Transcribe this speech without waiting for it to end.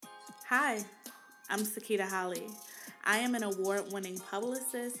Hi, I'm Sakita Holly. I am an award winning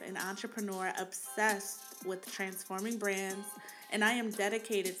publicist and entrepreneur obsessed with transforming brands, and I am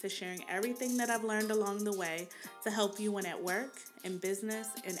dedicated to sharing everything that I've learned along the way to help you win at work, in business,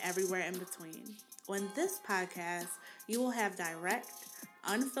 and everywhere in between. On this podcast, you will have direct,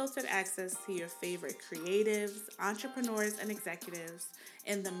 unfiltered access to your favorite creatives, entrepreneurs, and executives,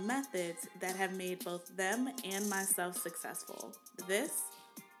 and the methods that have made both them and myself successful. This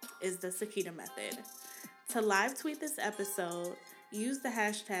is the Sakita Method. To live tweet this episode, use the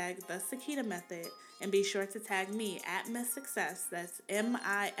hashtag the Sakita Method and be sure to tag me at Miss Success. That's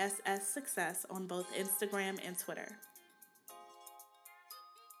MISS Success on both Instagram and Twitter.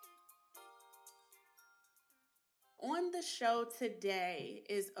 On the show today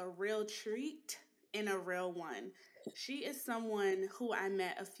is a real treat and a real one. She is someone who I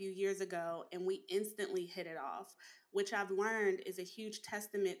met a few years ago and we instantly hit it off, which I've learned is a huge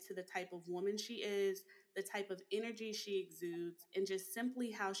testament to the type of woman she is, the type of energy she exudes, and just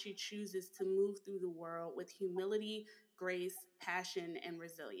simply how she chooses to move through the world with humility, grace, passion, and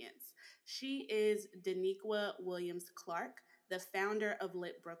resilience. She is Denequa Williams Clarke, the founder of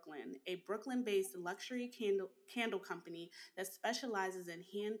Lit Brooklyn, a Brooklyn based luxury candle company that specializes in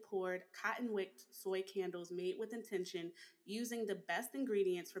hand poured, cotton wicked soy candles made with intention using the best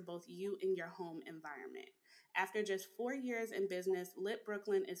ingredients for both you and your home environment. After just 4 years in business, Lit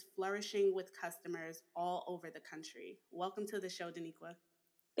Brooklyn is flourishing with customers all over the country. Welcome to the show, Denequa.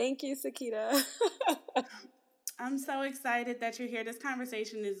 Thank you, Sakita. I'm so excited that you're here. This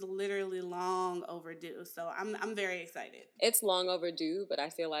conversation is literally long overdue, so I'm very excited. It's long overdue, but I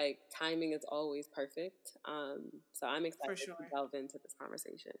feel like timing is always perfect. So I'm For excited sure. to delve into this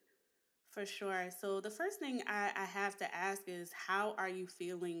conversation. For sure. So the first thing I have to ask is, how are you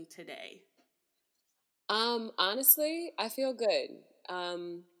feeling today? Honestly, I feel good.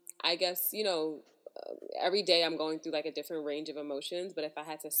 I guess, every day I'm going through like a different range of emotions, but if I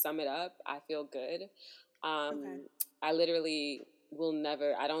had to sum it up, I feel good. Okay. I literally will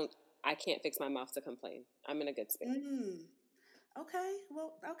never, I can't fix my mouth to complain. I'm in a good space. Okay.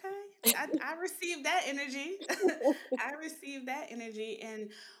 Well, okay. I received that energy. I received that energy.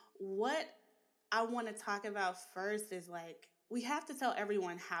 And what I want to talk about first is like, we have to tell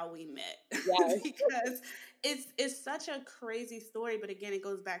everyone how we met Yes. because it's such a crazy story. But again, it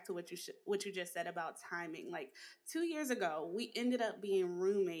goes back to what you just said about timing. Like 2 years ago, we ended up being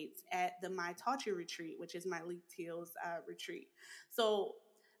roommates at the My Taught You retreat, which is my Leak Teals retreat. So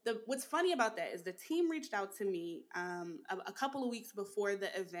what's funny about that is the team reached out to me a couple of weeks before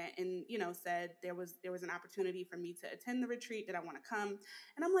the event and said there was an opportunity for me to attend the retreat. Did I want to come?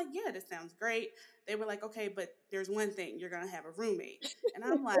 And I'm like, yeah, this sounds great. They were like, okay, but there's one thing, you're gonna have a roommate. And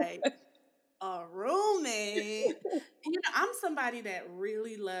I'm like, a roommate? I'm somebody that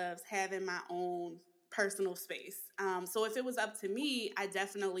really loves having my own personal space. So if it was up to me, I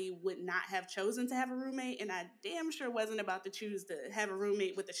definitely would not have chosen to have a roommate, and I damn sure wasn't about to choose to have a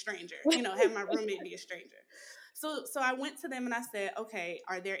roommate with a stranger. Have my roommate be a stranger. So I went to them and I said, okay,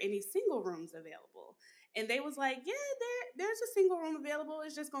 are there any single rooms available? And they was like, yeah, there's a single room available.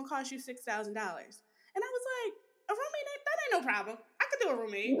 It's just gonna cost you $6,000. And I was like, a roommate, that ain't no problem. I could do a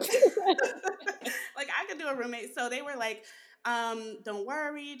roommate. Like I could do a roommate. So they were like, don't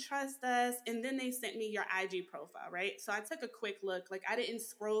worry, trust us. And then they sent me your IG profile, right? So I took a quick look. Like I didn't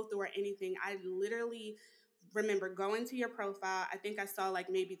scroll through or anything. I literally remember going to your profile. I think I saw like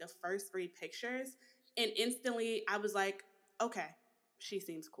maybe the first 3 pictures, and instantly I was like, okay, she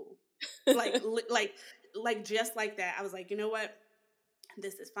seems cool. Like like just like that. I was like, you know what?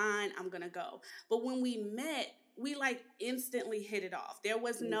 This is fine. I'm going to go. But when we met, we like instantly hit it off. There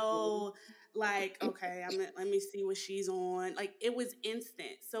was no like, okay, let me see what she's on. Like it was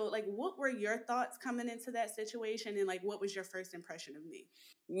instant. So like, what were your thoughts coming into that situation? And like, what was your first impression of me?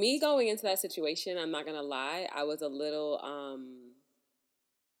 Me going into that situation, I'm not going to lie, I was a little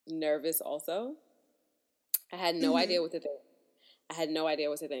nervous also. I had no idea what to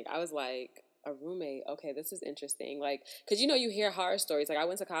think. I was like, a roommate. Okay, this is interesting. Like, because you hear horror stories. Like, I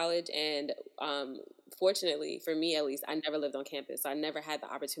went to college, and fortunately for me, at least, I never lived on campus. So I never had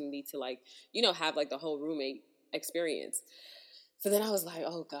the opportunity to have like the whole roommate experience. So then I was like,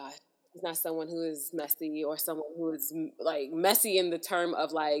 oh God, it's not someone who is messy or someone who is like messy in the term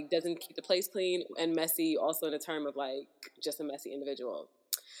of like doesn't keep the place clean, and messy also in the term of like just a messy individual.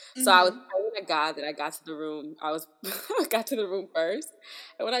 So I was praying to God that I got to the room. I got to the room first.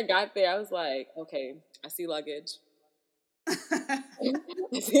 And when I got there, I was like, okay, I see luggage. I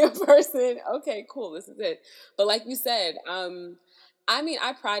see a person. Okay, cool. This is it. But like you said,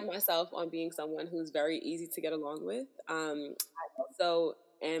 I pride myself on being someone who's very easy to get along with. I also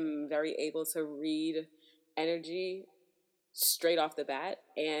am very able to read energy straight off the bat.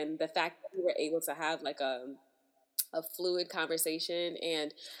 And the fact that we were able to have like a fluid conversation,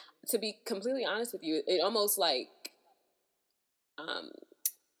 and to be completely honest with you, it almost like um,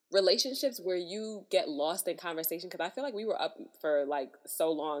 relationships where you get lost in conversation, because I feel like we were up for like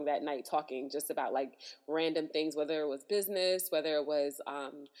so long that night talking just about like random things, whether it was business, whether it was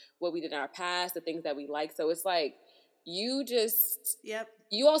what we did in our past, the things that we like. So it's like you just Yep.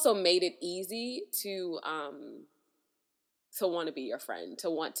 you also made it easy to want to be your friend,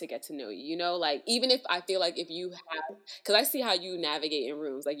 to want to get to know you, you know, like even if I feel like if you have, because I see how you navigate in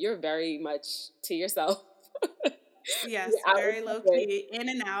rooms, like you're very much to yourself. Yes, You're out in very low public. key, in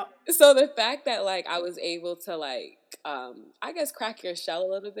and out. So the fact that like I was able to like I guess crack your shell a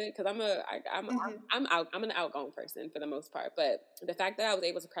little bit, because Hmm. I'm an outgoing person for the most part, but the fact that I was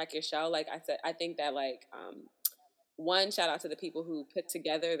able to crack your shell, like I said, I think that like one, shout out to the people who put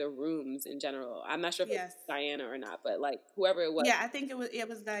together the rooms in general. I'm not sure if it was Yes. Diana or not, but like whoever it was. Yeah, I think it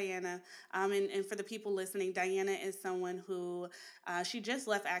was Diana. And for the people listening, Diana is someone who she just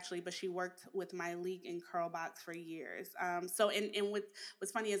left actually, but she worked with my leak and curl box for years. So and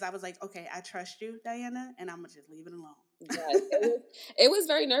what's funny is I was like, okay, I trust you, Diana, and I'm gonna just leave it Yes, alone. it was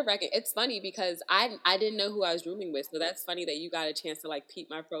very nerve wracking. It's funny because I didn't know who I was rooming with, so that's funny that you got a chance to like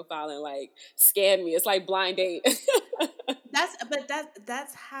peep my profile and like scan me. It's like blind date.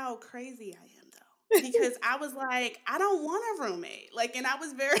 That's how crazy I am though. Because I was like, I don't want a roommate. Like, and I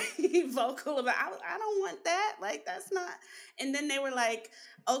was very vocal about I don't want that. Like, that's not. And then they were like,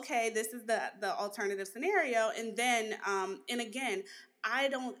 okay, this is the alternative scenario. And then and again, I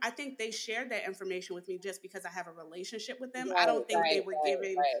think they shared that information with me just because I have a relationship with them. I Right, don't think they right, were right,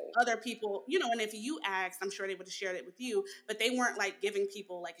 giving right, other people, and if you asked, I'm sure they would have shared it with you, but they weren't like giving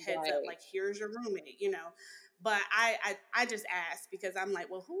people like heads up, right. like here's your roommate. But I just asked because I'm like,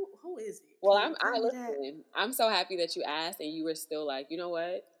 well, who is it? Well, Can you tell me that? listen. I'm so happy that you asked and you were still like, you know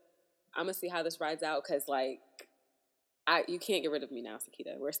what? I'm gonna see how this rides out, because like you can't get rid of me now,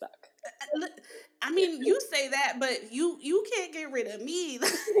 Sakita. We're stuck. Look, I mean, you say that, but you can't get rid of me.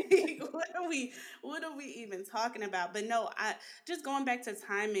 Like, what are we even talking about? But no, I just going back to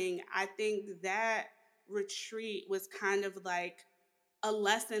timing. I think that retreat was kind of like a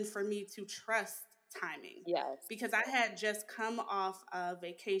lesson for me to trust timing Yes. because I had just come off a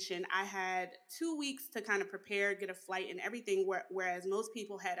vacation. I had 2 weeks to kind of prepare, get a flight and everything, whereas most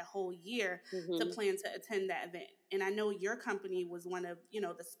people had a whole year to Hmm. plan to attend that event. And I know your company was one of,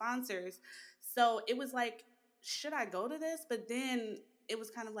 the sponsors. So it was like, should I go to this? But then it was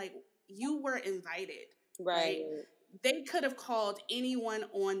kind of like, you were invited, Right. right? They could have called anyone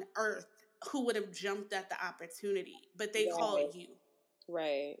on earth who would have jumped at the opportunity, but they called Right. you.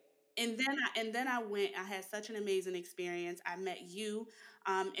 Right. And then I went. I had such an amazing experience. I met you,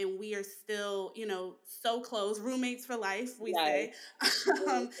 and we are still, so close, roommates for life. We Yes. say,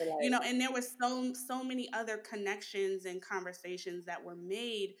 Right. So, like, and there were so many other connections and conversations that were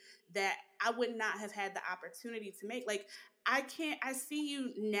made that I would not have had the opportunity to make. Like I can't. I see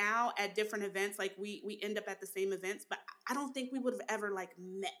you now at different events. Like we end up at the same events, but I don't think we would have ever like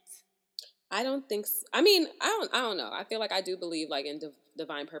met. I don't think. I mean, I don't know. I feel like I do believe like in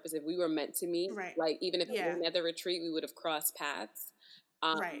divine purpose. If we were meant to meet, Right. like even if it Yeah. wasn't at the retreat, we would have crossed paths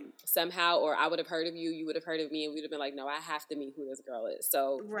Right. somehow, or I would have heard of you, you would have heard of me, and we'd have been like, no, I have to meet who this girl is.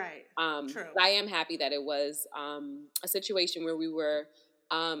 So, Right. True. but I am happy that it was a situation where we were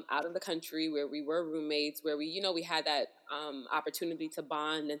out of the country, where we were roommates, where we had that opportunity to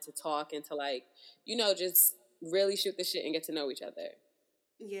bond and to talk and to like, just really shoot the shit and get to know each other.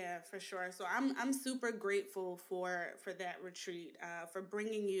 Yeah, for sure. So I'm super grateful for that retreat, for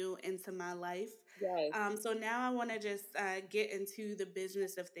bringing you into my life. Yes. So now I want to just get into the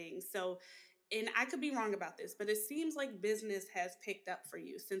business of things. So, and I could be wrong about this, but it seems like business has picked up for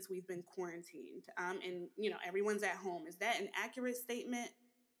you since we've been quarantined. And everyone's at home. Is that an accurate statement?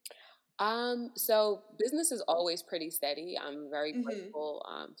 So business is always pretty steady. I'm very Mm-hmm. grateful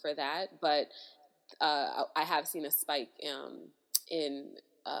for that, but I have seen a spike in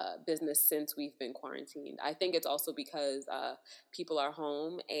business since we've been quarantined. I think it's also because people are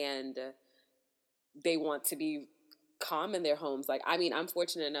home and they want to be calm in their homes. Like, I mean, I'm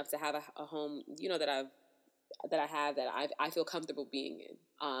fortunate enough to have a home, that I feel comfortable being in.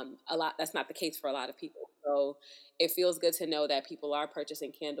 A lot That's not the case for a lot of people. So it feels good to know that people are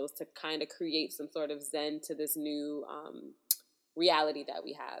purchasing candles to kind of create some sort of zen to this new reality that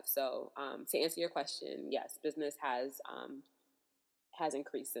we have. So to answer your question, yes, business has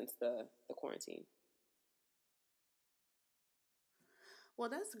increased since the quarantine. Well,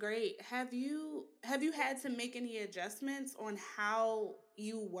 that's great. Have you had to make any adjustments on how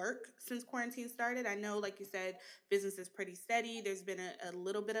you work since quarantine started? I know, like you said, business is pretty steady. There's been a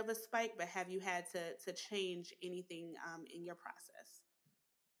little bit of a spike, but have you had to change anything in your process?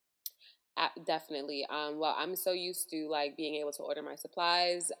 Definitely. Well, I'm so used to like being able to order my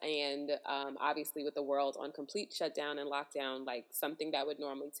supplies, and obviously with the world on complete shutdown and lockdown, like something that would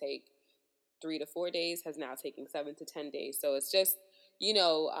normally take 3 to 4 days has now taken 7 to 10 days. So it's just, you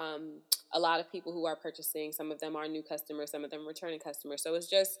know, a lot of people who are purchasing. Some of them are new customers, some of them returning customers. So it's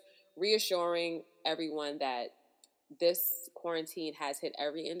just reassuring everyone that this quarantine has hit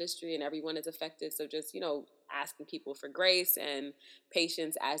every industry and everyone is affected. So just, asking people for grace and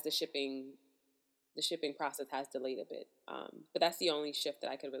patience as the shipping process has delayed a bit. But that's the only shift that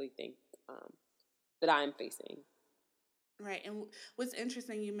I could really think that I'm facing. Right. And what's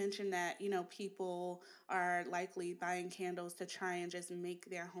interesting, you mentioned that, people are likely buying candles to try and just make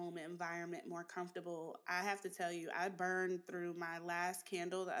their home environment more comfortable. I have to tell you, I burned through my last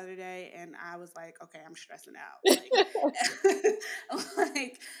candle the other day and I was like, okay, I'm stressing out.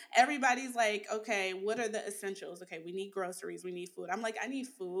 Like everybody's like, okay, what are the essentials? Okay, we need groceries, we need food. I'm like, I need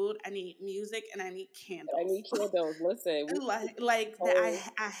food, I need music, and I need I candles. need candles. Listen, we like that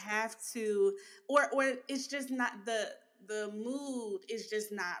I have to, or it's just not the mood is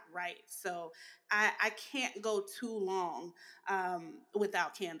just not right. So I can't go too long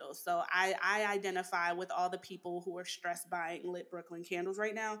without candles. So I identify with all the people who are stressed buying lit Brooklyn candles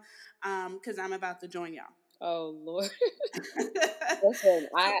right now, because I'm about to join y'all. Oh Lord. Listen,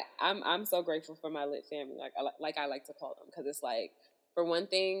 So I'm so grateful for my lit family, like I like to call them, because it's like, for one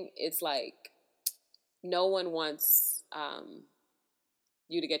thing, it's like no one wants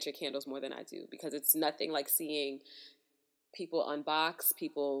you to get your candles more than I do, because it's nothing like seeing people unbox,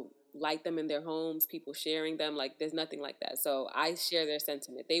 people light them in their homes, people sharing them. Like there's nothing like that. So I share their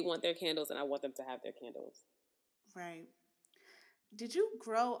sentiment. They want their candles, and I want them to have their candles. right. Did you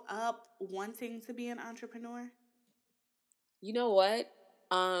grow up wanting to be an entrepreneur? You know what?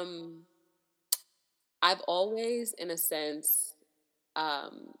 Um, I've always, in a sense,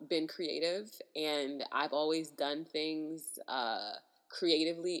 been creative, and I've always done things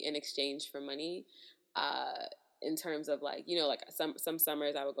creatively in exchange for money. Uh, in terms of like, like some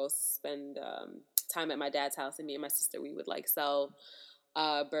summers I would go spend time at my dad's house, and me and my sister, we would like sell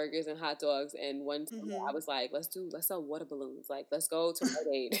burgers and hot dogs. And one summer I Mm-hmm. was like, let's sell water balloons. Like, let's go to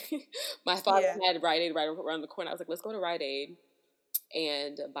Rite Aid. My father Yeah. had Rite Aid right around the corner. I was like, let's go to Rite Aid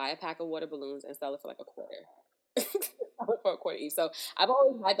and buy a pack of water balloons and sell it for like a quarter. Sell it for a quarter each. So I've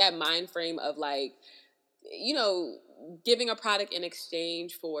always had that mind frame of like, you know, giving a product in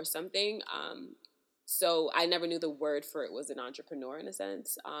exchange for something. So I never knew the word for it was an entrepreneur, in a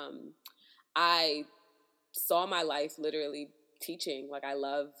sense. I saw my life literally teaching. Like I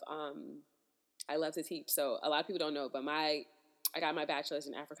love to teach. So a lot of people don't know, but I got my bachelor's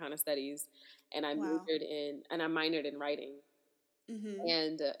in Africana Studies, and Wow. I minored in writing. Mm-hmm.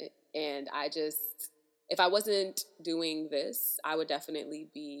 And I just, if I wasn't doing this, I would definitely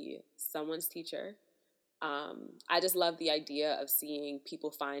be someone's teacher. I just love the idea of seeing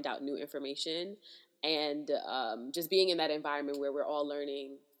people find out new information, and just being in that environment where we're all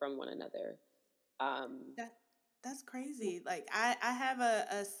learning from one another. Um, That that's crazy. Like I have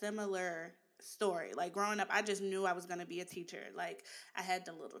a similar story. Like growing up, I just knew I was gonna be a teacher. Like I had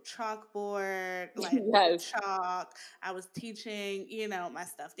the little chalkboard, like with the yes. chalk. I was teaching, my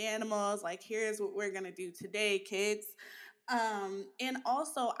stuffed animals. Like here's what we're gonna do today, kids. And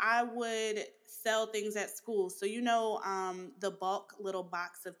also I would sell things at school. So the bulk little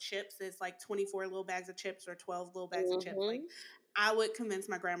box of chips is like 24 little bags of chips or 12 little bags of chips. Like Mm-hmm. I would convince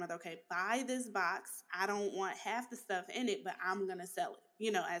my grandmother, okay, buy this box. I don't want half the stuff in it, but I'm gonna sell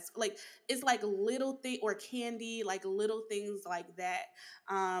it. As like it's like little thing or candy, like little things like that,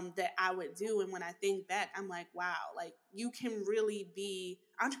 that I would do. And when I think back, I'm like, wow, like you can really be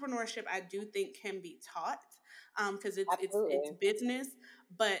entrepreneurship. I do think can be taught, because it's Absolutely. business,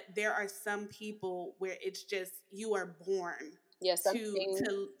 but there are some people where it's just you are born Yeah, to something.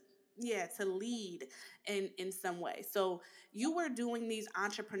 to yeah, to lead in some way. So you were doing these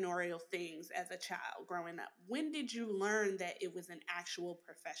entrepreneurial things as a child growing up. When did you learn that it was an actual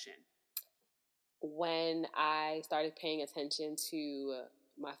profession? When I started paying attention to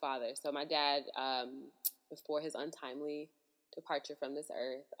my father. So my dad, before his untimely departure from this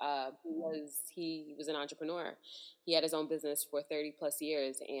earth, he was an entrepreneur. He had his own business for 30 plus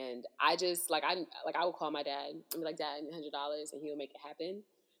years, and I would call my dad and be like, "Dad, I need $100," and he would make it happen.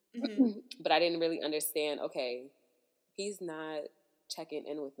 Hmm. But I didn't really understand. Okay, he's not checking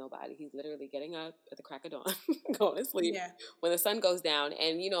in with nobody. He's literally getting up at the crack of dawn, going to sleep Yeah. when the sun goes down.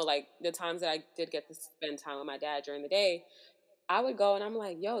 And like the times that I did get to spend time with my dad during the day, I would go and I'm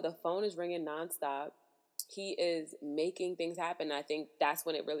like, yo, the phone is ringing nonstop. He is making things happen. I think that's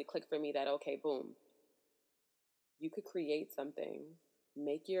when it really clicked for me that, okay, boom, you could create something,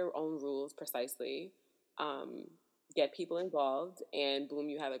 make your own rules precisely, um, get people involved, and boom,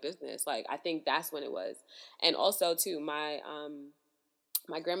 you have a business. Like, I think that's when it was. And also, too, my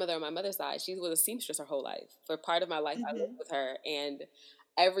grandmother on my mother's side, she was a seamstress her whole life. For part of my life, I lived with her, and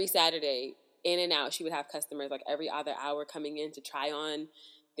every Saturday, in and out, she would have customers like every other hour coming in to try on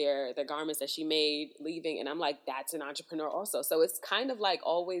their garments that she made, leaving, and I'm like, that's an entrepreneur also. So it's kind of like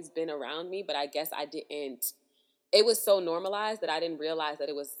always been around me, but I guess I didn't. It was so normalized that I didn't realize that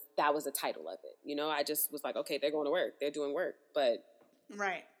that was the title of it. You know, I just was like, okay, they're going to work, they're doing work, but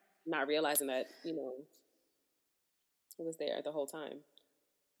Right. not realizing that it was there the whole time.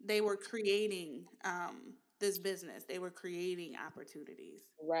 They were creating this business. They were creating opportunities.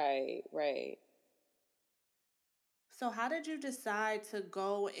 Right, right. So how did you decide to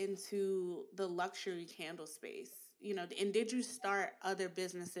go into the luxury candle space? And did you start other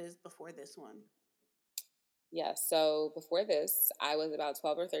businesses before this one? Yeah, so before this, I was about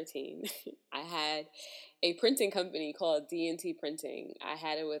 12 or 13. I had a printing company called D&T Printing. I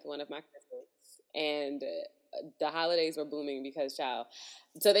had it with one of my cousins, and the holidays were booming because, child.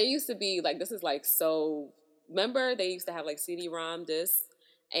 So they used to be like, this is like so. Remember, they used to have like CD-ROM discs,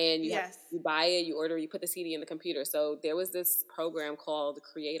 and Yes. you buy it, you order, you put the CD in the computer. So there was this program called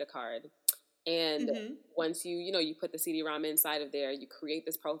Create a Card, and once you put the CD-ROM inside of there, you create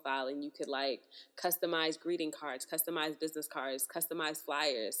this profile, and you could like customize greeting cards, customize business cards, customize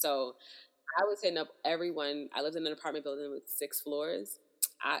flyers. So I was hitting up everyone. I lived in an apartment building with 6 floors.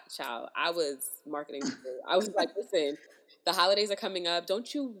 I was marketing. I was like, listen, the holidays are coming up.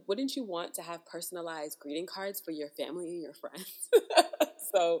 Wouldn't you want to have personalized greeting cards for your family and your friends?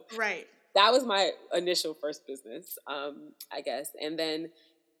 So Right. that was my initial first business, I guess. And then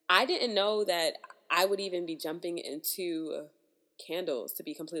I didn't know that I would even be jumping into candles, to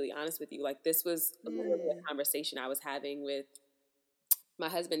be completely honest with you. Like, this was literally a conversation I was having with my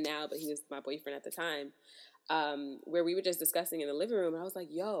husband now, but he was my boyfriend at the time, where we were just discussing in the living room. And I was like,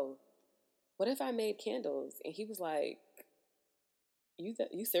 yo, what if I made candles? And he was like,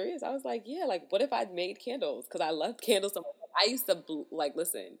 you serious? I was like, yeah, like, what if I made candles? Because I loved candles so much. I used to, like,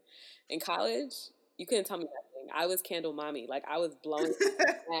 listen, in college, you couldn't tell me nothing. I was candle mommy. Like, I was blowing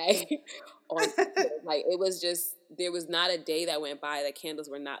bag on candles. Like, it was just, there was not a day that went by that candles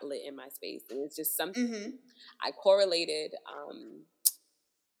were not lit in my space. And it's just something I correlated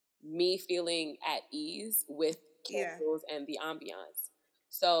me feeling at ease with Yeah. candles and the ambiance.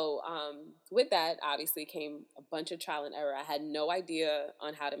 So with that, obviously, came a bunch of trial and error. I had no idea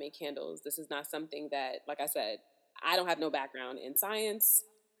on how to make candles. This is not something that, like I said, I don't have no background in science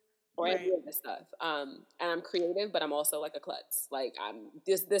or any Right. of this stuff. And I'm creative, but I'm also like a klutz. Like,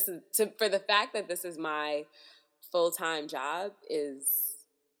 this is for the fact that this is my full-time job is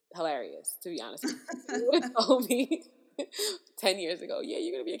hilarious, to be honest with you. You would have told me 10 years ago, yeah,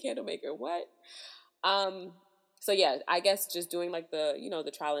 you're gonna be a candle maker. What? Um, so yeah, I guess just doing like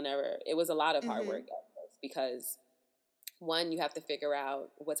the trial and error. It was a lot of hard work at first because one, you have to figure out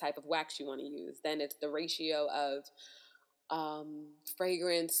what type of wax you want to use. Then it's the ratio of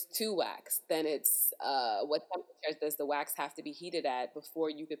fragrance to wax. Then it's what temperature does the wax have to be heated at before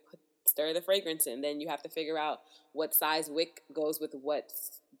you could stir the fragrance in. Then you have to figure out what size wick goes with what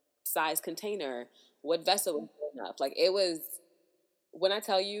size container, what vessel is good enough. Like, it was, when I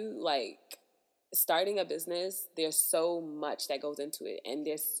tell you, like, starting a business, there's so much that goes into it, and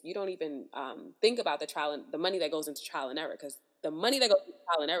you don't even think about the money that goes into trial and error, because the money that goes into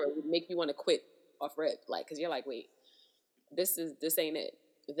trial and error would make you want to quit off rip, like, because you're like, wait, this ain't it.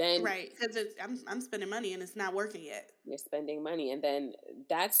 Then Right. Because I'm spending money and it's not working yet. you're spending money, and then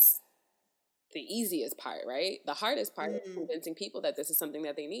that's the easiest part, right? The hardest part is convincing people that this is something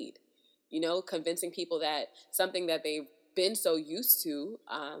that they need. Convincing people that something that they've been so used to,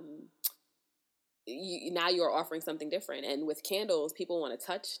 now you're offering something different. And with candles, people want to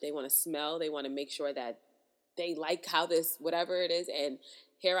touch, they want to smell, they want to make sure that they like how this, whatever it is. And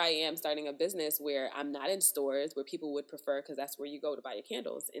here I am starting a business where I'm not in stores where people would prefer, because that's where you go to buy your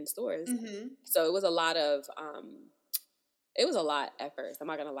candles, in stores. So it was a lot at first. I'm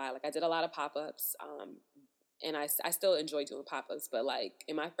not going to lie. Like, I did a lot of pop-ups, and I still enjoy doing pop-ups, but like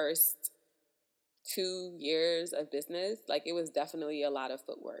in my first 2 years of business, like, it was definitely a lot of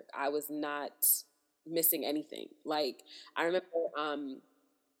footwork. I was not missing anything. Like, I remember,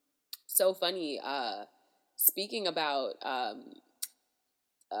 so funny, speaking about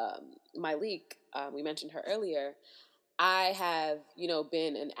my leak, we mentioned her earlier. I have,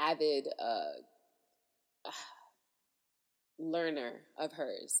 been an avid learner of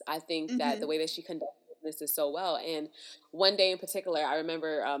hers. I think that the Mm-hmm. way that she conducts business is so well. And one day in particular, I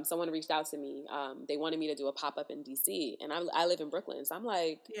remember someone reached out to me. They wanted me to do a pop up in DC, and I live in Brooklyn, so I'm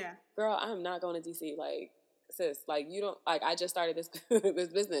like, Yeah. girl, I'm not going to DC. Like, sis, like you don't like. I just started this this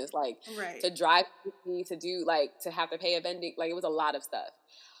business. Like Right. to drive to DC, to do like to have to pay a vending. Like it was a lot of stuff.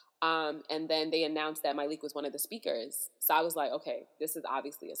 And then they announced that Malik was one of the speakers. So I was like, okay, this is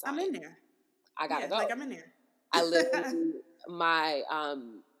obviously a I'm sign. in there. I gotta Yeah, go. like I'm in there. I literally, my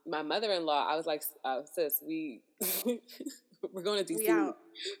mother-in-law, I was like, sis, we're going to We DC out.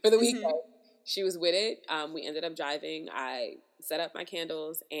 for the Mm-hmm. weekend. She was with it. We ended up driving. I set up my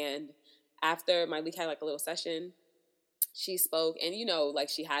candles, and after Malik had like a little session, she spoke, and like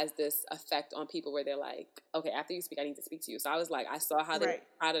she has this effect on people where they're like, okay, after you speak, I need to speak to you. So I was like, I saw how they were Right.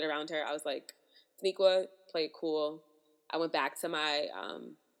 crowded around her. I was like, Denequa, play it cool. I went back to my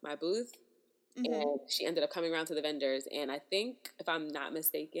booth, Mm-hmm. and she ended up coming around to the vendors. And I think, if I'm not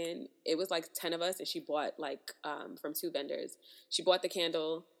mistaken, it was like 10 of us, and she bought like from 2 vendors. She bought the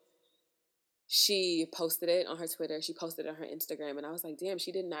candle. She posted it on her Twitter. She posted it on her Instagram, and I was like, damn,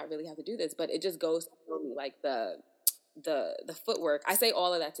 she did not really have to do this. But it just goes to show me like the footwork. I say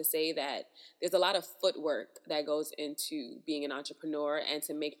all of that to say that there's a lot of footwork that goes into being an entrepreneur, and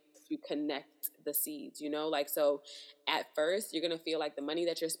to make you connect the seeds, like, so at first you're going to feel like the money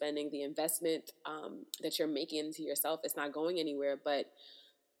that you're spending, the investment that you're making into yourself, it's not going anywhere. But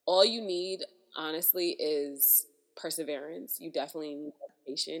all you need, honestly, is perseverance. You definitely need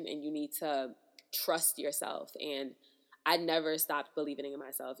dedication, and you need to trust yourself. And I never stopped believing in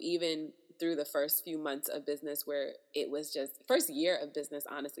myself, even through the first few months of business, where it was just first year of business,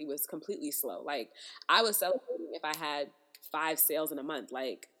 honestly, was completely slow. Like I was celebrating if I had 5 sales in a month,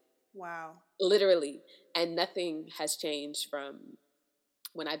 like Wow. literally, and nothing has changed from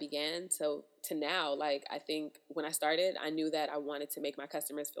when I began to now. Like I think when I started, I knew that I wanted to make my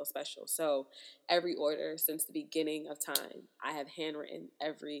customers feel special. So every order since the beginning of time, I have handwritten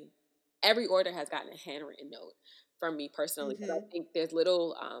every order has gotten a handwritten note from me personally. Because Mm-hmm. I think there's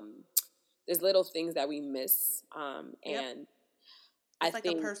little things that we miss, Yep. and I It's like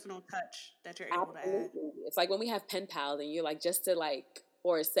a think personal touch that you're able to add. absolutely. It's like when we have pen pals, and you're like, just to like,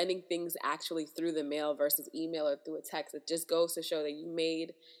 or sending things actually through the mail versus email or through a text. It just goes to show that you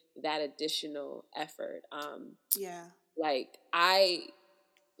made that additional effort. Yeah. Like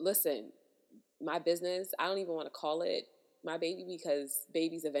listen, my business, I don't even want to call it my baby, because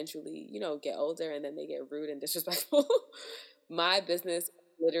babies eventually, get older, and then they get rude and disrespectful. My business is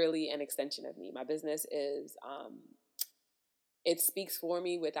literally an extension of me. My business is, it speaks for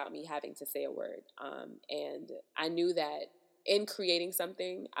me without me having to say a word. And I knew that in creating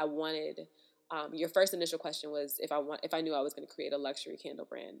something, I wanted. Your first initial question was if I knew I was going to create a luxury candle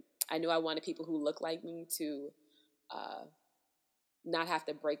brand. I knew I wanted people who look like me to uh, not have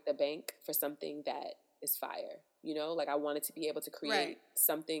to break the bank for something that is fire. Like I wanted to be able to Right. create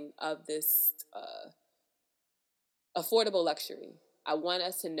something of this affordable luxury. I want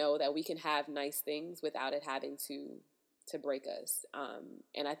us to know that we can have nice things without it having to break us.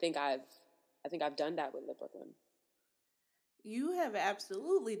 And I think I've done that with Lip Brooklyn. You have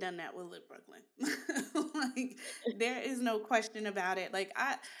absolutely done that with Lip Brooklyn. Like there is no question about it. Like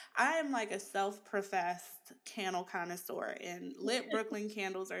I am like a self-professed candle connoisseur, and Lip Brooklyn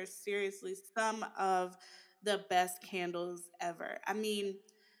candles are seriously some of the best candles ever. I mean,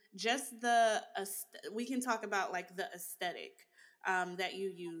 just we can talk about like the aesthetic that you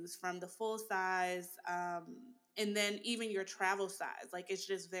use, from the full size, and then even your travel size. Like it's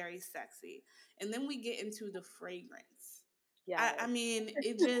just very sexy. And then we get into the fragrance. Yeah, I mean,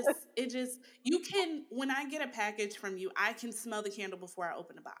 it just, you can, when I get a package from you, I can smell the candle before I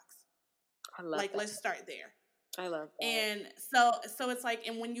open the box. I love Like, that. let's start there. I love that. And so it's like,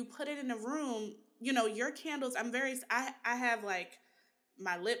 and when you put it in a room, your candles, I have like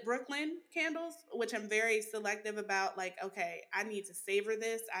my Lit Brooklyn candles, which I'm very selective about. Like, okay, I need to savor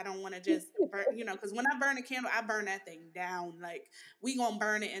this. I don't want to just burn, because when I burn a candle, I burn that thing down. Like, we gonna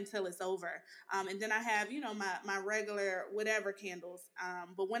burn it until it's over. And then I have, my regular whatever candles.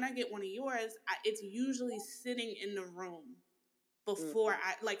 But when I get one of yours, it's usually sitting in the room Mm. before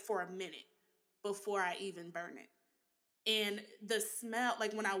like for a minute before I even burn it. And the smell,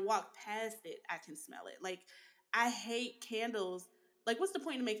 like when I walk past it, I can smell it. Like, I hate candles. Like, what's the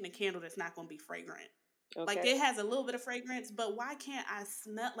point of making a candle that's not going to be fragrant? Like, Okay. it has a little bit of fragrance, but why can't I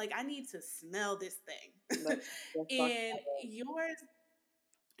smell? Like, I need to smell this thing. Let's talk And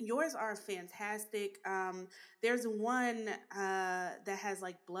yours are fantastic. There's one that has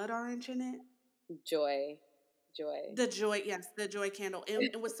like blood orange in it. joy. Joy. The joy, yes, the joy candle.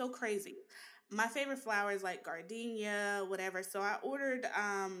 It was so crazy. my favorite flower is like gardenia, whatever. So I ordered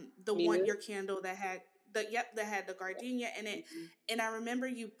the one, Mimu. your candle that had that had the gardenia in it. Mhm. And I remember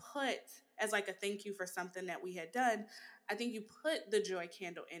you put, as like a thank you for something that we had done, I think you put the joy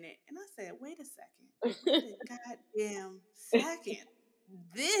candle in it. And I said, wait a second. Wait a goddamn second.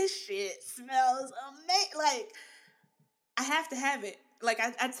 This shit smells amazing. Like, I have to have it. Like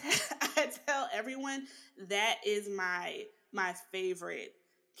I tell everyone that is my favorite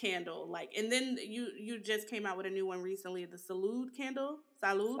candle. Like, and then you just came out with a new one recently, the Salud candle.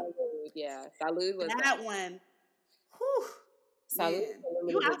 Salud. Salud, yeah. Salud was That one. Whew, Salud was man, a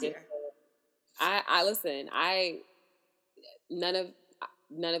you little bit out different. here. I listen. None of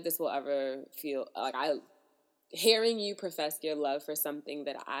none of this will ever feel like I hearing you profess your love for something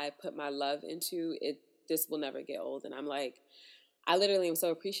that I put my love into. It this will never get old, and I'm like, I literally am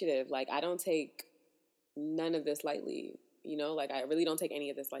so appreciative. Like I don't take none of this lightly. You know, like I really don't take any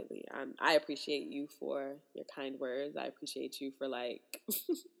of this lightly. I appreciate you for your kind words. I appreciate you for like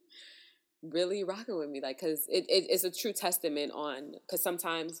really rocking with me, like because it's a true testament on because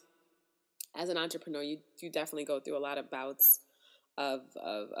sometimes as an entrepreneur you definitely go through a lot of bouts of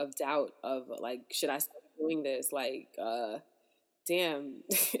doubt of like should I start doing this like damn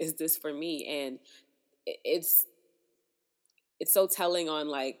is this for me and it's it's so telling on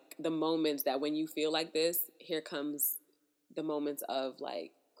like the moments that when you feel like this here comes the moments of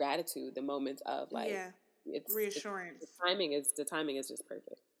like gratitude the moments of like Yeah, it's reassurance. the timing is just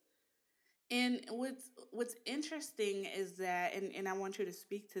perfect. And what's interesting is that, and I want you to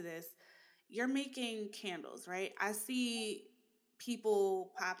speak to this. You're making candles, right? I see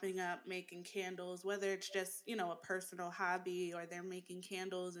people popping up making candles, whether it's just, a personal hobby or they're making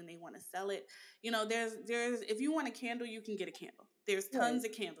candles and they want to sell it. There's if you want a candle, you can get a candle. There's Right. tons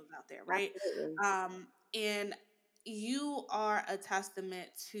of candles out there, right? Absolutely. And you are a testament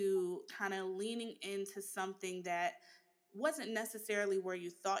to kind of leaning into something that wasn't necessarily where you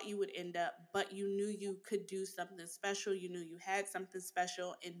thought you would end up, but you knew you could do something special. You knew you had something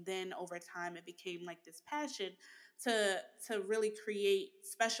special, and then over time, it became like this passion to really create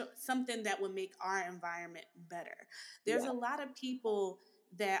special something that would make our environment better. There's Yeah. a lot of people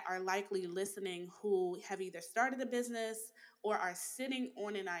that are likely listening who have either started a business or are sitting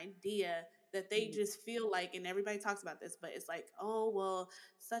on an idea that they Mhm. just feel like, and everybody talks about this, but it's like, oh well,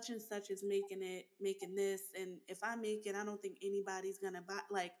 such and such is making this, and if I make it, I don't think anybody's gonna buy.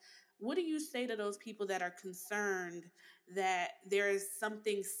 Like, what do you say to those people that are concerned that there is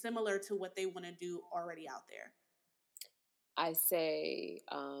something similar to what they want to do already out there? I say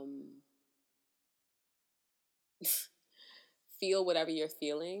feel whatever you're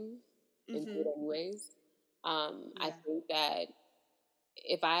feeling and do it Mm-hmm. anyways. I Yeah. think that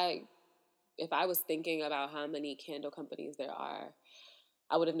if I if I was thinking about how many candle companies there are,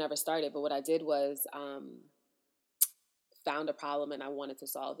 I would have never started. But what I did was found a problem and I wanted to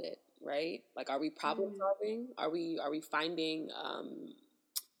solve it. Right? Like, are we problem Mm-hmm. solving? Are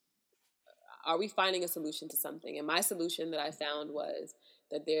we finding a solution to something? And my solution that I found was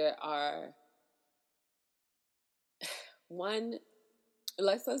that there are one.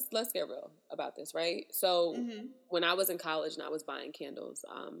 Let's get real about this, right? So Mm-hmm. when I was in college and I was buying candles,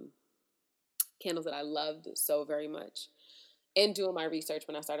 candles that I loved so very much. In doing my research,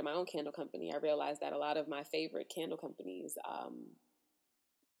 when I started my own candle company, I realized that a lot of my favorite candle companies,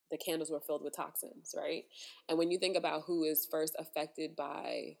 the candles were filled with toxins, right? And when you think about who is first affected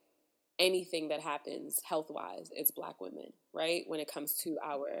by anything that happens health wise, it's Black women, right? When it comes to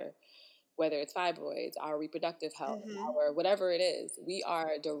our whether it's fibroids, our reproductive health, Mm-hmm. our whatever it is, we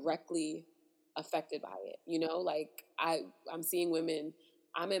are directly affected by it. You know, like I'm seeing women.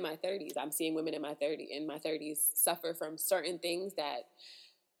 I'm in my 30s. I'm seeing women in my 30s suffer from certain things that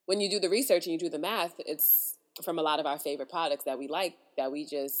when you do the research and you do the math, it's from a lot of our favorite products that we like that we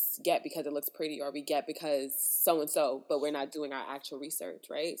just get because it looks pretty or we get because so and so, but we're not doing our actual research,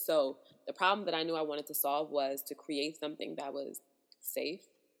 right? So the problem that I knew I wanted to solve was to create something that was safe,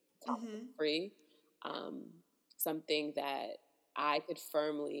 toxic Mm-hmm. free, um, something that I could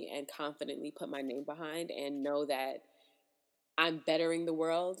firmly and confidently put my name behind and know that I'm bettering the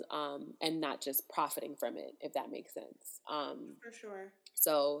world and not just profiting from it, if that makes sense. For sure.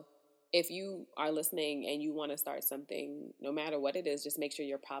 So if you are listening and you want to start something, no matter what it is, just make sure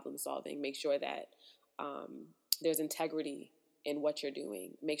you're problem solving. Make sure that um, there's integrity in what you're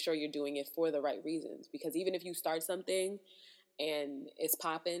doing. Make sure you're doing it for the right reasons. Because even if you start something and it's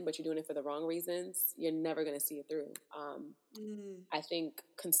popping, but you're doing it for the wrong reasons, you're never going to see it through. Mm-hmm. I think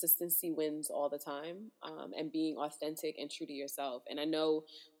consistency wins all the time, and being authentic and true to yourself. And I know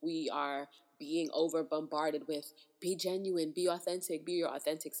we are being over bombarded with be genuine, be authentic, be your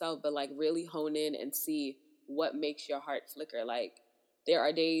authentic self, but like really hone in and see what makes your heart flicker. Like there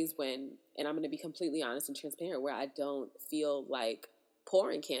are days when, and I'm going to be completely honest and transparent, where I don't feel like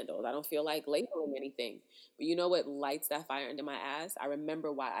pouring candles. I don't feel like labeling anything. But you know what lights that fire under my ass? I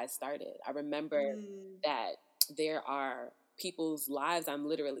remember why I started. I remember that there are people's lives I'm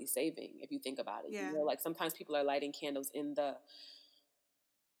literally saving, if you think about it. Yeah. You know, like sometimes people are lighting candles in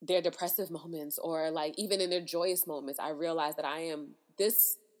their depressive moments, or like even in their joyous moments. I realize that I am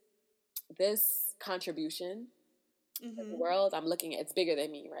this contribution to the world. I'm looking at, it's bigger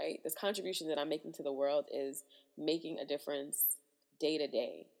than me, right? This contribution that I'm making to the world is making a difference day to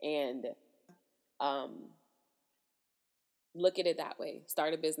day. And look at it that way.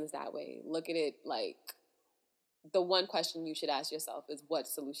 Start a business that way. Look at it like the one question you should ask yourself is, what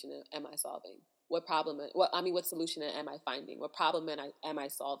solution am I solving? What solution am I finding? What problem am I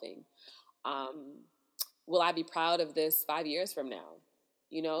solving? Will I be proud of this 5 years from now?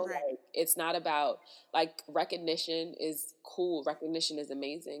 You know, right. like it's not about, like, recognition is cool. Recognition is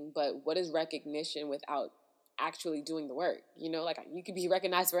amazing. But what is recognition without actually doing the work? You know, like you could be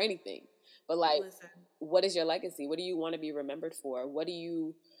recognized for anything, but like, what is your legacy? What do you want to be remembered for? What do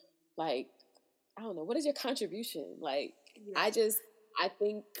you like? I don't know. What is your contribution? Like, Yeah. I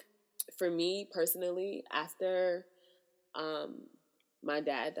think for me personally, after my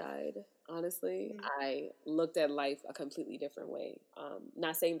dad died, honestly, I looked at life a completely different way.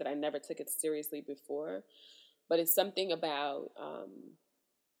 Not saying that I never took it seriously before, but it's something about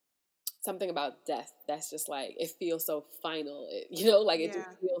death that's just like, it feels so final. It just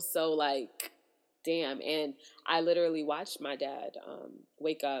feels so like, damn. And I literally watched my dad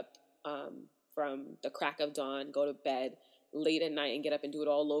wake up from the crack of dawn, go to bed late at night, and get up and do it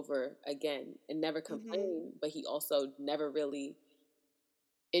all over again, and never complain. But he also never really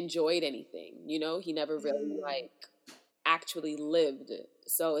enjoyed anything. You know, he never really like actually lived.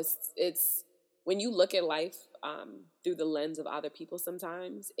 So it's when you look at life through the lens of other people,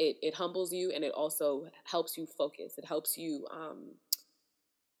 sometimes it humbles you, and it also helps you focus. It helps you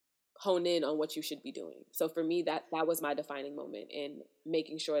hone in on what you should be doing. So for me, that was my defining moment in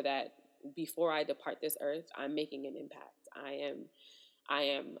making sure that before I depart this earth, I'm making an impact. I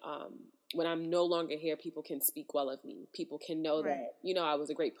am when I'm no longer here, people can speak well of me. People can know that, you know, I was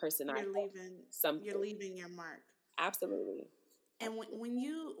a great person. You're leaving your mark. Absolutely. And when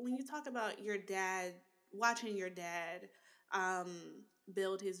you talk about your dad, watching your dad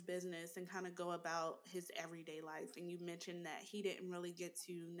build his business and kind of go about his everyday life, and you mentioned that he didn't really get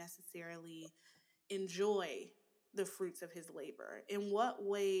to necessarily enjoy the fruits of his labor. In what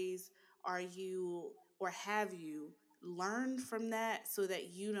ways are you, or have you learned from that so that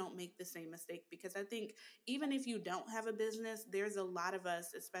you don't make the same mistake? Because I think even if you don't have a business, there's a lot of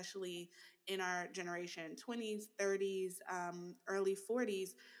us, especially in our generation, 20s, 30s, early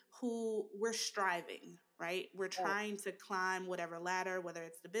 40s, who we're striving, right? We're trying to climb whatever ladder, whether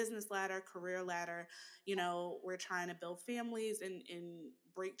it's the business ladder, career ladder, you know, we're trying to build families and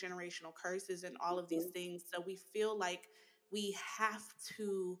break generational curses and all of these things. So we feel like we have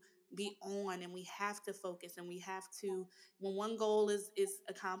to be on, and we have to focus, and we have to, when one goal is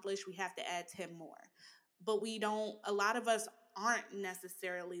accomplished, we have to add 10 more. But we don't, a lot of us aren't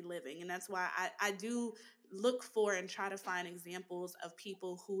necessarily living. And that's why I do look for and try to find examples of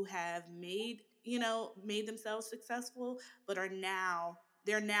people who have made themselves successful, but they're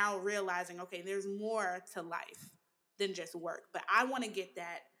now realizing, okay, there's more to life than just work. But I want to get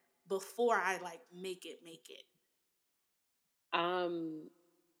that before I like make it.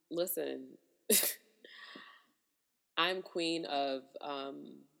 Listen, I'm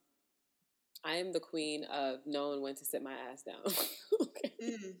I am the queen of knowing when to sit my ass down.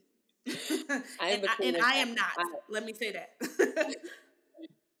 Okay. I am the queen of I that. am not. Let me say that.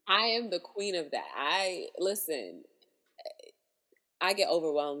 I am the queen of that. Listen, I get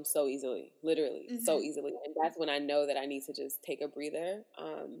overwhelmed so easily, literally so easily. And that's when I know that I need to just take a breather.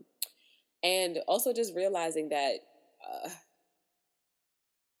 And also just realizing that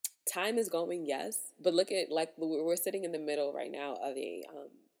time is going, yes, but look at, like, we're sitting in the middle right now of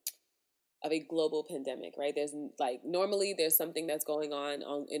a global pandemic, right? There's like, normally there's something that's going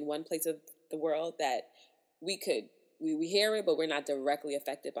on in one place of the world that we hear it, but we're not directly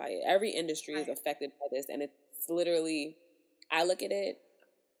affected by it. Every industry is affected by this, and it's literally, I look at it,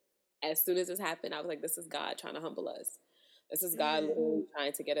 as soon as this happened, I was like, this is God trying to humble us. This is God literally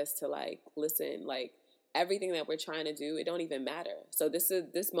trying to get us to, like, listen, like, everything that we're trying to do, it don't even matter. So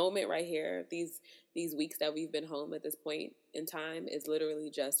this moment right here, these weeks that we've been home at this point in time, is literally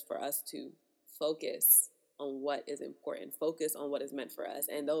just for us to focus on what is important, focus on what is meant for us.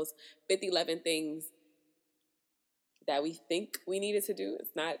 And those 5011 things that we think we needed to do,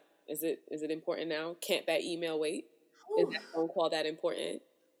 it's not, is it important now? Can't that email wait? Is Whew. that phone call that important?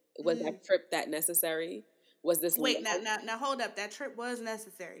 Was Mm. that trip that necessary? Was this Wait, lunch? now, hold up. That trip was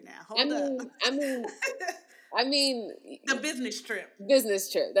necessary. Now, I hold up. mean, I mean, I mean, The business trip.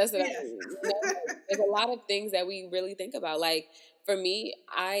 business trip. That's what I Yes. mean. You know, like, there's a lot of things that we really think about. Like for me,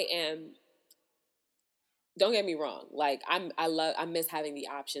 I am. Don't get me wrong. Like I miss having the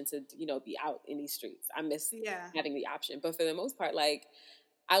option to be out in these streets. I miss Yeah. having the option. But for the most part, like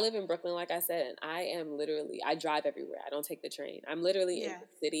I live in Brooklyn, like I said, and I drive everywhere. I don't take the train. I'm literally in Yeah. the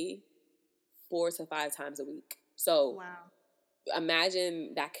city 4 to 5 times a week. So Wow.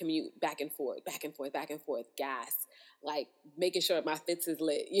 imagine that commute back and forth, back and forth, back and forth, gas, like making sure my fits is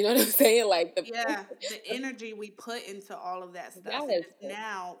lit. You know what I'm saying? Like Yeah, the energy we put into all of that stuff, and yes, it's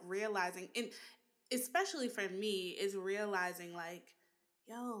now realizing, and especially for me, is realizing like,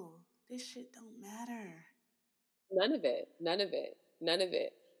 yo, this shit don't matter. none of it, none of it, none of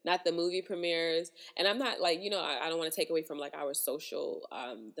it. Not the movie premieres, and I'm not like I don't want to take away from like our social,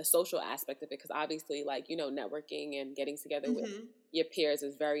 the social aspect of it, because obviously like networking and getting together with Mm-hmm. your peers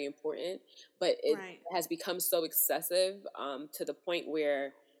is very important, but it Right. has become so excessive to the point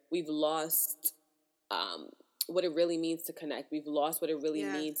where we've lost um, what it really means to connect. We've lost what it really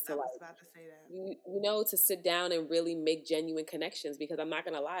Yes, means to I was like about to say that. to sit down and really make genuine connections. Because I'm not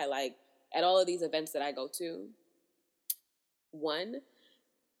gonna lie, like at all of these events that I go to, one,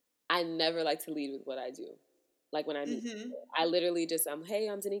 I never like to lead with what I do. Like when I meet Mm-hmm. people, I literally just hey,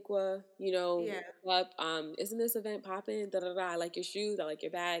 I'm Denequa, Yeah. what's up? Isn't this event popping? Da da da. I like your shoes. I like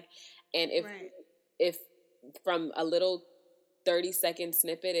your bag. And Right. if from a little 30-second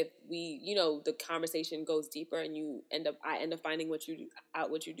snippet, if we the conversation goes deeper and I end up finding what you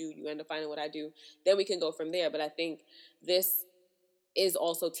do, you end up finding what I do, then we can go from there. But I think this is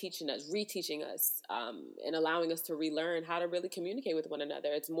also reteaching us, and allowing us to relearn how to really communicate with one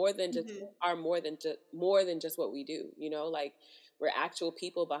another. It's more than just Mm-hmm. more than just what we do. Like we're actual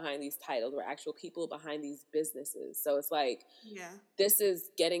people behind these titles. We're actual people behind these businesses. So it's like Yeah. this is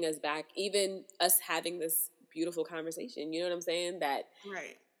getting us back. Even us having this beautiful conversation. You know what I'm saying? That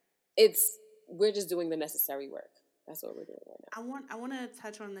Right. we're just doing the necessary work. That's what we're doing right I want to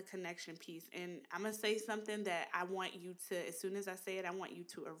touch on the connection piece, and I'm gonna say something that I want you to, as soon as I say it, I want you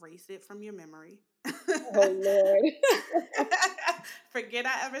to erase it from your memory. now. Oh Lord. Forget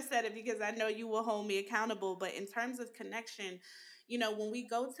I ever said it, because I know you will hold me accountable. But in terms of connection, when we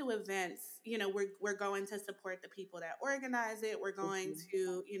go to events, we're going to support the people that organize it. We're going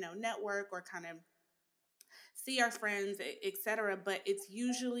to, network or kind of see our friends, etc. But it's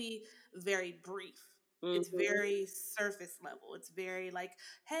usually very brief. It's Mm-hmm. very surface level. It's very like,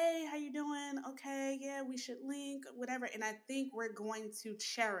 hey, how you doing? Okay, yeah, we should link, whatever. And I think we're going to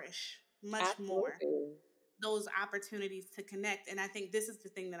cherish much more Absolutely. those opportunities to connect. And I think this is the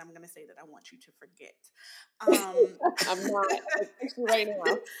thing that I'm going to say that I want you to forget. Um, I'm not. I text you right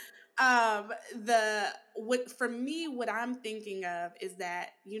now. the what for me, what I'm thinking of is that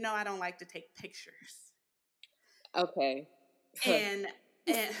I don't like to take pictures. Okay. and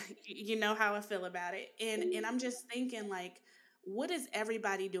and you know how I feel about it. And I'm just thinking like, what is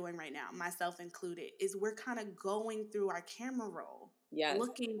everybody doing right now, myself included, is we're kind of going through our camera roll, Yes.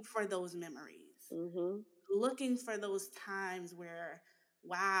 looking for those memories, Mm-hmm. looking for those times where,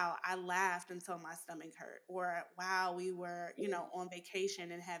 wow, I laughed until my stomach hurt, or wow, we were, on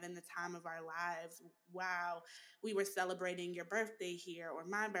vacation and having the time of our lives. Wow, we were celebrating your birthday here, or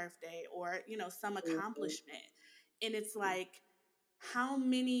my birthday, or, some Mm-hmm. accomplishment. And it's like, how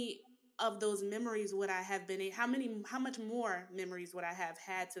many of those memories would I have been, how much more memories would I have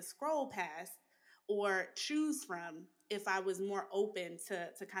had to scroll past or choose from if I was more open to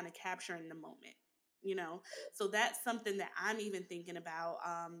kind of capturing the moment, you know? So that's something that I'm even thinking about,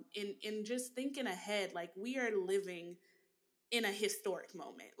 in just thinking ahead. Like, we are living in a historic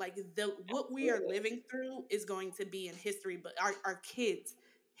moment. Like, what we are Absolutely. living through is going to be in history, but our kids'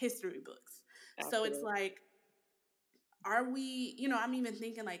 history books. So it's Absolutely. like, are we, I'm even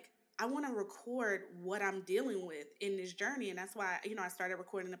thinking like, I want to record what I'm dealing with in this journey. And that's why, I started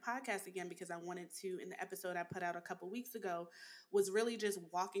recording the podcast again, because I wanted to, in the episode I put out a couple weeks ago, was really just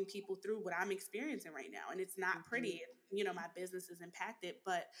walking people through what I'm experiencing right now. And it's not Mm-hmm. pretty. My business is impacted,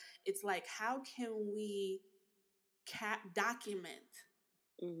 but it's like, how can we document,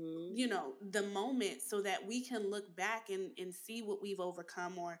 Mm-hmm. the moment, so that we can look back and see what we've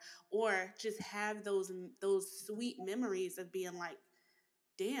overcome, or just have those sweet memories of being like,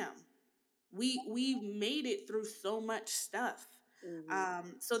 damn, we made it through so much stuff. Mm-hmm.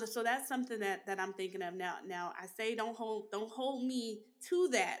 So that's something that I'm thinking of now. Now I say don't hold me to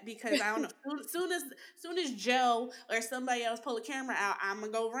that, because I don't know. Soon as Joe or somebody else pull a camera out, I'm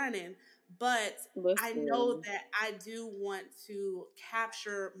gonna go running. But I know Listen, that I do want to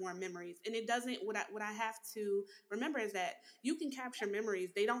capture more memories, and it doesn't. What I have to remember is that you can capture memories;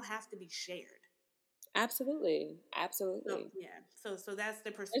 they don't have to be shared. absolutely, So absolutely. yeah, so that's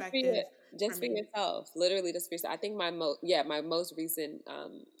the Just for you, perspective for just for me. yourself, literally just for yourself. I think my most recent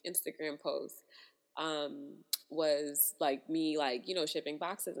Instagram post um was like me, like, shipping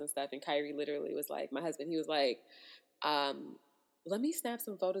boxes and stuff, and Kyrie literally was like, my husband, he was like, um let me snap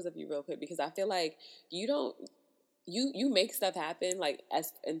some photos of you real quick, because I feel like you don't you make stuff happen, like,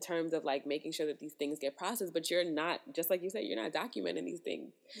 as in terms of like making sure that these things get processed, but you're not, just like you said, you're not documenting these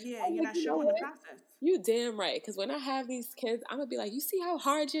things. Yeah, I'm you're like, not you know showing the what, process. you damn right, because when I have these kids, I'm gonna be like, you see how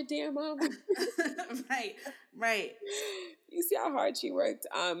hard your damn mom Right, right. you see how hard she worked.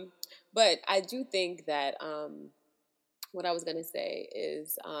 But I do think that what I was gonna say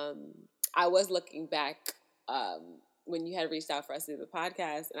is, I was looking back when you had reached out for us to do the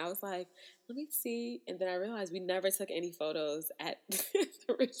podcast, and I was like, let me see, and then I realized we never took any photos at the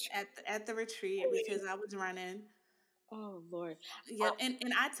retreat. At the retreat, because I was running. Oh Lord. Yep, and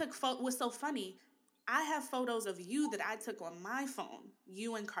I took what's so funny, I have photos of you that I took on my phone.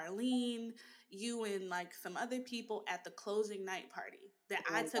 You and Carlene, you and like some other people at the closing night party that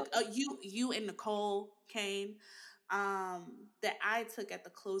I Oh, took. no. You and Nicole Kane, that I took at the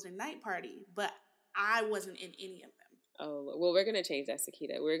closing night party, but I wasn't in any of them. Oh well, we're gonna change that,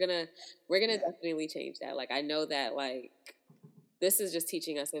 Sakita. We're gonna Yeah. definitely change that. Like, I know that, like, this is just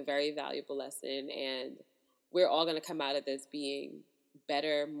teaching us a very valuable lesson, and we're all going to come out of this being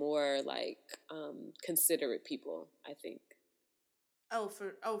better, more like considerate people, I think. Oh,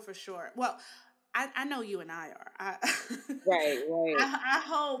 for sure. Well, I know you and I are. Right, right.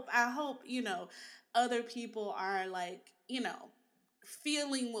 I hope other people are like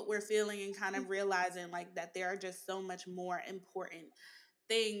feeling what we're feeling, and kind of realizing like that there are just so much more important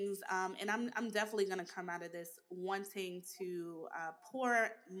things. And I'm definitely going to come out of this wanting to pour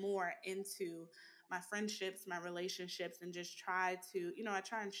more into my friendships, my relationships, and just try to, I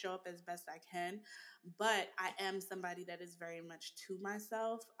try and show up as best I can. But I am somebody that is very much to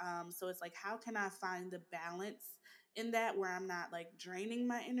myself. So it's like, how can I find the balance in that, where I'm not like draining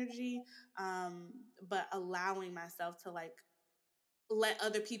my energy, but allowing myself to like let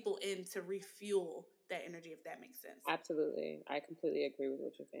other people in to refuel that energy, if that makes sense. Absolutely. I completely agree with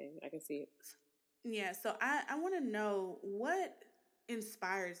what you're saying. I can see it. Yeah, so I want to know what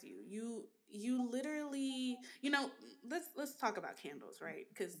inspires you. You literally, let's talk about candles, right?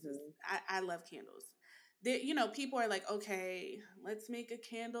 Because Hmm. I love candles. People are like, okay, let's make a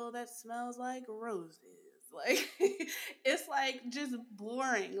candle that smells like roses. Like it's like just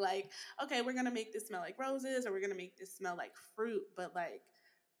boring. Like, okay, we're gonna make this smell like roses, or we're gonna make this smell like fruit, but like,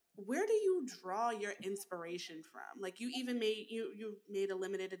 where do you draw your inspiration from? Like, you made a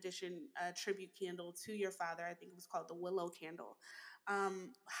limited edition tribute candle to your father. I think it was called the Willow Candle.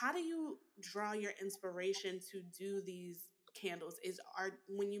 How do you draw your inspiration to do these candles?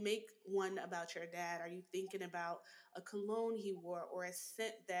 When you make one about your dad, are you thinking about a cologne he wore, or a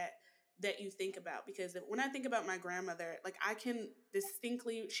scent that you think about? Because when I think about my grandmother, like, I can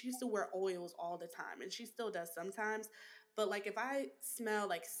distinctly, she used to wear oils all the time, and she still does sometimes, but like, if I smell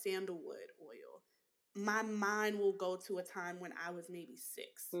like sandalwood oil, my mind will go to a time when I was maybe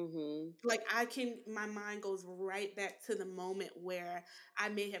 6. Hmm. Like, my mind goes right back to the moment where I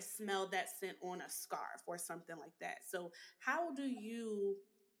may have smelled that scent on a scarf or something like that. So how do you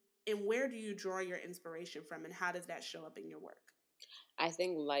and where do you draw your inspiration from, and how does that show up in your work? I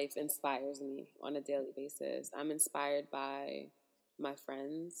think life inspires me on a daily basis. I'm inspired by my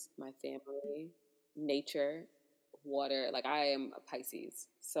friends, my family, nature, water. Like, I am a Pisces.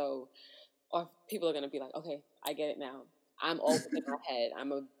 So, or people are going to be like, okay, I get it now. I'm always in my head.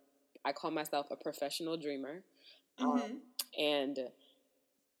 I call myself a professional dreamer. Mm-hmm. And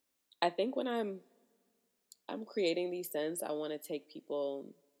I think when I'm creating these scents, I want to take people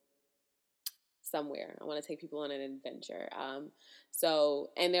somewhere. I want to take people on an adventure.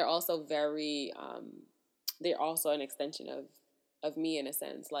 And they're also an extension of me, in a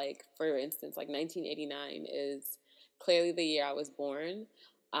sense. Like, for instance, like 1989 is clearly the year I was born.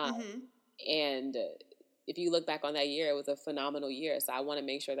 Um, Mm-hmm. and if you look back on that year, it was a phenomenal year. So I want to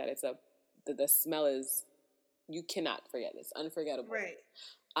make sure that the smell is, you cannot forget. It's unforgettable. Right.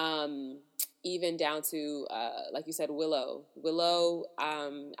 Um, Even down to, like you said, Willow.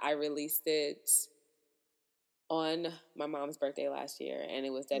 I released it on my mom's birthday last year, and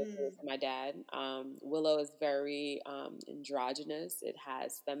it was dedicated to my dad. Willow is very androgynous. It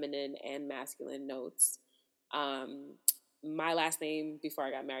has feminine and masculine notes. My last name before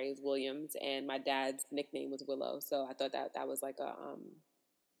I got married was Williams, and my dad's nickname was Willow. So I thought that was like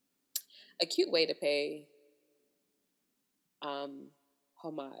a cute way to pay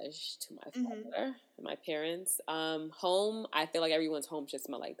homage to my father and my parents. Home, I feel like everyone's home should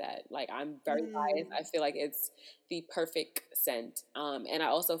smell like that. Like, I'm very biased. I feel like it's the perfect scent. And I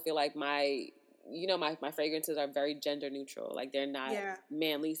also feel like my fragrances are very gender neutral. Like, they're not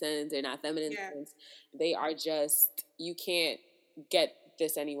manly scents, they're not feminine scents. They are just, you can't get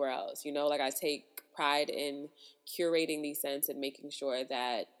this anywhere else. Like, I take pride in curating these scents and making sure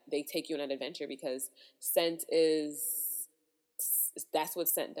that they take you on an adventure, because scent that's what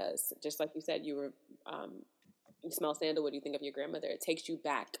scent does. Just like you said, you smell sandalwood, you think of your grandmother. It takes you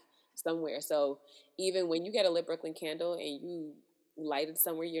back somewhere. So even when you get a Lit Brooklyn candle and you light it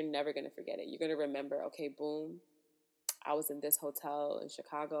somewhere, you're never going to forget it. You're going to remember, okay, boom, I was in this hotel in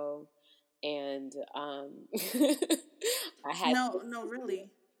Chicago, and I had no, really.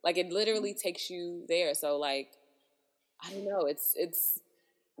 Like, it literally takes you there. So, like, I don't know. It's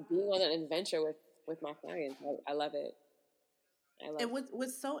being on an adventure with my clients. I love it. It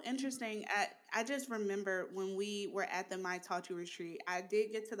was so interesting. I just remember when we were at the My Taught You retreat, I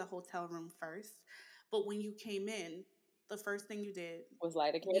did get to the hotel room first, but when you came in, the first thing you did was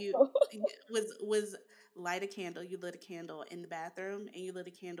light a you candle. was light a candle. You lit a candle in the bathroom, and you lit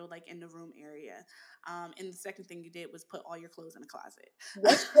a candle like in the room area. And the second thing you did was put all your clothes in a closet.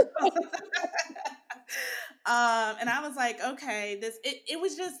 And I was like, okay, it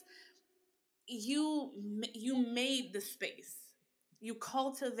was just you made the space. You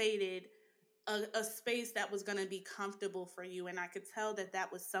cultivated a space that was going to be comfortable for you, and I could tell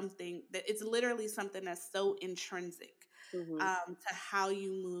that was something that it's literally something that's so intrinsic to how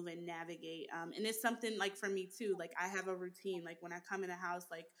you move and navigate. And it's something like for me too. Like, I have a routine. Like, when I come in a house,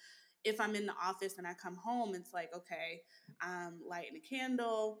 like if I'm in the office and I come home, it's like, okay, I'm lighting a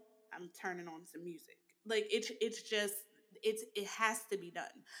candle, I'm turning on some music. Like, it's just it has to be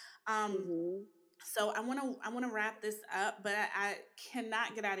done. So I want to wrap this up, but I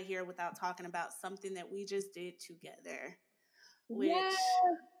cannot get out of here without talking about something that we just did together. Which,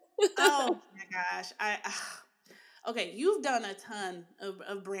 oh my gosh, okay, you've done a ton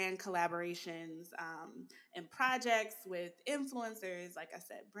of brand collaborations and projects with influencers, like I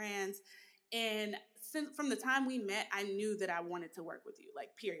said, brands. And since from the time we met, I knew that I wanted to work with you,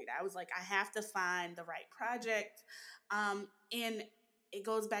 like, period. I was like, I have to find the right project. And it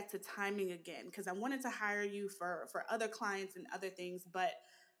goes back to timing again, because I wanted to hire you for other clients and other things, but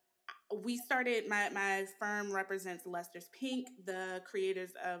we started my firm represents Lester's Pink, the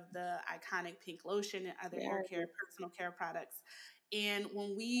creators of the iconic pink lotion and other hair care, personal care products. And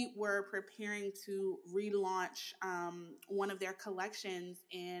when we were preparing to relaunch one of their collections,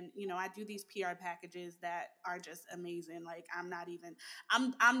 and I do these PR packages that are just amazing. Like, I'm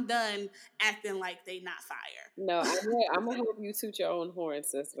done acting like they not fire. No, I'm gonna help you toot your own horn,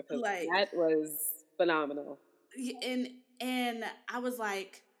 sis, because like, that was phenomenal. And I was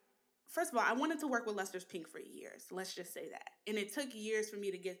like, first of all, I wanted to work with Lester's Pink for years. Let's just say that. And it took years for me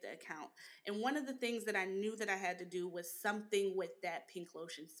to get the account. And one of the things that I knew that I had to do was something with that pink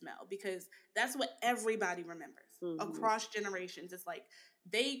lotion smell, because that's what everybody remembers across generations. It's like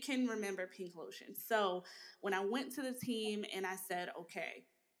they can remember pink lotion. So when I went to the team and I said, okay,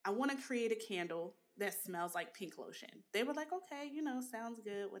 I want to create a candle that smells like pink lotion. They were like, okay, sounds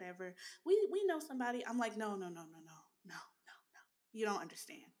good, whatever. We know somebody. I'm like, no. You don't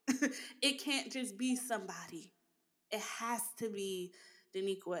understand. It can't just be somebody. It has to be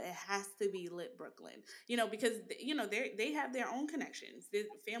Denequa. It has to be Lit Brooklyn. Because they have their own connections. The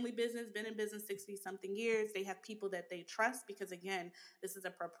family business, been in business 60 something years. They have people that they trust, because again, this is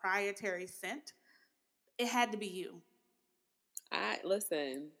a proprietary scent. It had to be you.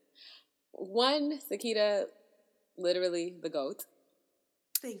 Listen. One, Sakita, literally the GOAT.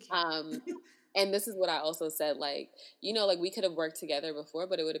 Thank you. And this is what I also said, like, like, we could have worked together before,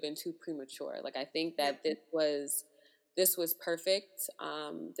 but it would have been too premature. Like, I think that this was perfect.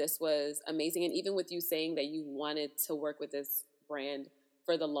 This was amazing. And even with you saying that you wanted to work with this brand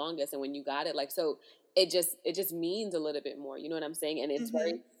for the longest, and when you got it, like, so it just means a little bit more. You know what I'm saying? And it's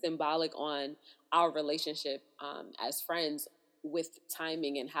very symbolic on our relationship as friends, with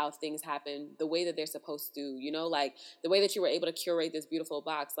timing and how things happen the way that they're supposed to, like the way that you were able to curate this beautiful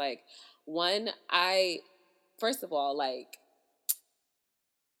box. Like, one, first of all, like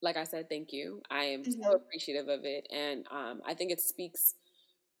I said, thank you. I am so appreciative of it. And I think it speaks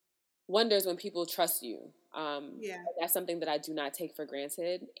wonders when people trust you. Yeah. That's something that I do not take for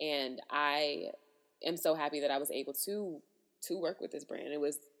granted, and I am so happy that I was able to work with this brand. It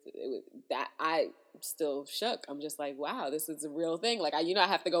was that I still shook. I'm just like, wow, this is a real thing. Like I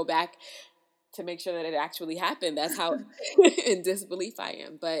have to go back to make sure that it actually happened. That's how in disbelief I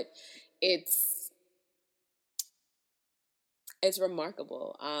am. But it's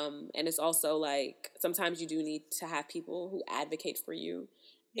remarkable. And it's also like sometimes you do need to have people who advocate for you.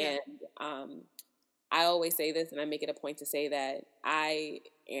 Yeah. And I always say this, and I make it a point to say that I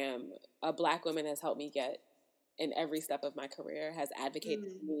am a Black woman has helped me get in every step of my career, has advocated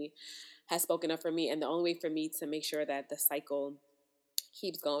for me, has spoken up for me. And the only way for me to make sure that the cycle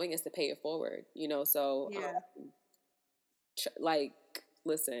keeps going is to pay it forward, So, Yeah. like,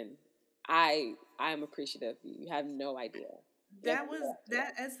 listen, I'm appreciative. You have no idea.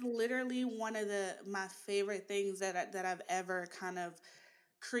 That's literally one of my favorite things that I've ever kind of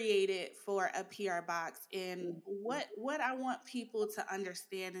created for a PR box. And what I want people to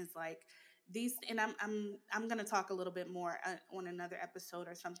understand is like these, and I'm going to talk a little bit more on another episode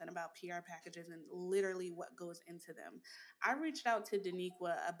or something about PR packages and literally what goes into them. I reached out to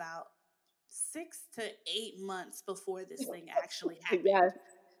Denequa about 6 to 8 months before this thing actually happened. Yes.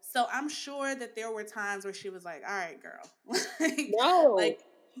 So I'm sure that there were times where she was like, all right, girl. No. like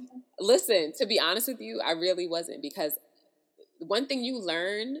Listen, to be honest with you, I really wasn't, because one thing you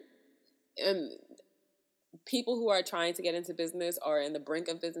learn, people who are trying to get into business or in the brink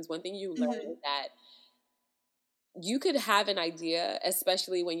of business, one thing you learn is that you could have an idea,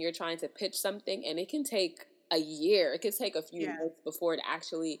 especially when you're trying to pitch something, and it can take a year. It could take a few months before it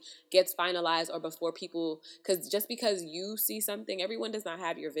actually gets finalized, or before people, because just because you see something, everyone does not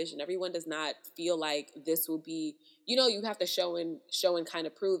have your vision. Everyone does not feel like this will be, you have to show and kind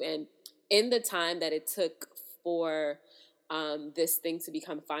of prove. And in the time that it took for this thing to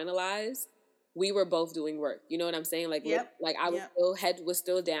become finalized, we were both doing work. You know what I'm saying? Like, like I was still, head was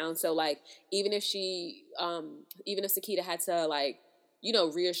still down. So like, even if Sakita had to like,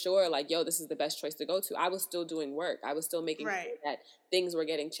 reassure like, yo, this is the best choice to go to, I was still doing work. I was still making sure that things were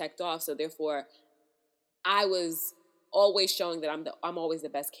getting checked off. So therefore I was always showing that I'm always the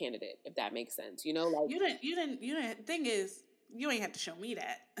best candidate, if that makes sense. Like you didn't thing is you ain't have to show me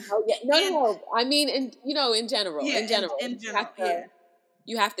that. Oh yeah, no, and, no. I mean, in general, in general,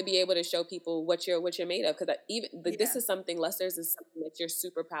 you have to be able to show people what you're made of, because this is something, Lester's is something that you're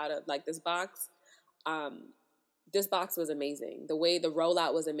super proud of. Like um, this box was amazing. The way the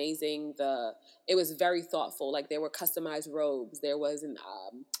rollout was amazing. It was very thoughtful. Like there were customized robes. There was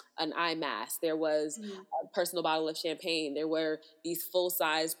an eye mask. There was a personal bottle of champagne. There were these full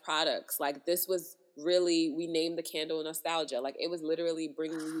size products. Like this was really, we named the candle nostalgia. Like it was literally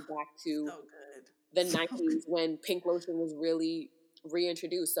bringing you back to the 90s when pink lotion was really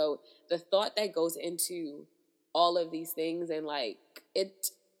reintroduced. So the thought that goes into all of these things, and like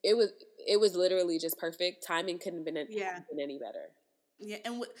it was literally just perfect. Timing couldn't have been any better. Yeah,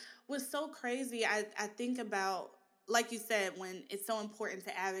 and what was so crazy, I think about, like you said, when it's so important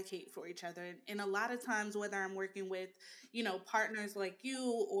to advocate for each other. And a lot of times, whether I'm working with, partners like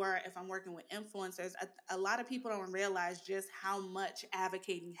you, or if I'm working with influencers, a lot of people don't realize just how much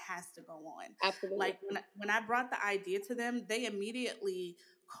advocating has to go on. Absolutely. Like when I brought the idea to them, they immediately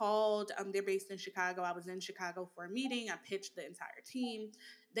called, they're based in Chicago. I was in Chicago for a meeting. I pitched the entire team.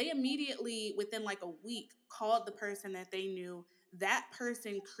 They immediately, within like a week, called the person that they knew. That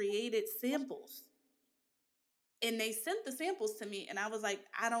person created samples and they sent the samples to me. And I was like,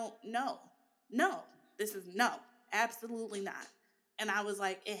 I don't know. No, this is no, absolutely not. And I was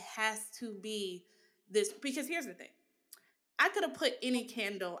like, it has to be this, because here's the thing. I could have put any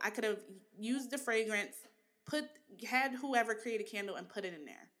candle. I could have used the fragrance, had whoever create a candle and put it in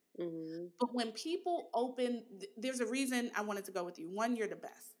there. Mm-hmm. But when people open, there's a reason I wanted to go with you. One, you're the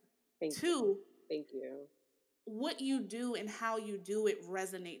best. Two, thank you. What you do and how you do it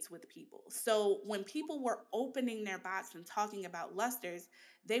resonates with people. So when people were opening their box and talking about Luster's,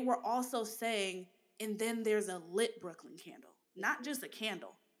 they were also saying, and then there's a lit Brooklyn candle. Not just a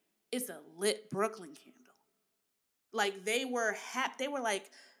candle. It's a lit Brooklyn candle. Like they were they were like,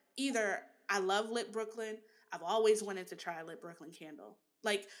 either I love lit Brooklyn, I've always wanted to try a lit Brooklyn candle.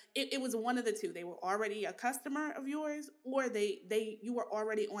 Like it was one of the two. They were already a customer of yours, or you were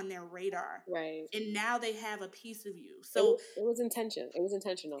already on their radar. Right. And now they have a piece of you. So it was intentional. It was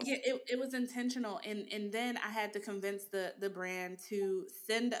intentional. Yeah, it was intentional. And then I had to convince the brand to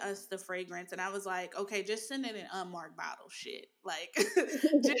send us the fragrance. And I was like, okay, just send it in unmarked bottle. Shit. Like,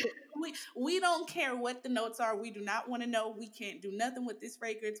 just, we don't care what the notes are. We do not want to know. We can't do nothing with this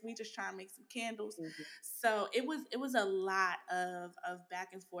fragrance. We just try and make some candles. Mhm. So it was a lot of back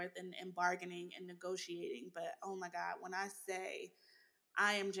and forth and bargaining and negotiating. But oh my God, when I say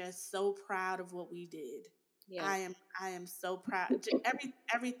I am just so proud of what we did. Yeah. I am so proud.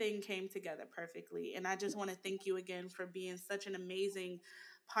 Everything came together perfectly, and I just want to thank you again for being such an amazing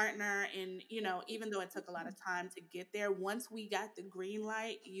partner. And even though it took a lot of time to get there, once we got the green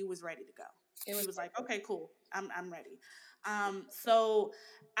light, you was ready to go. It You was was like, perfect. okay, cool, I'm ready. So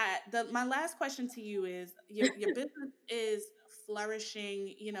my last question to you is your business is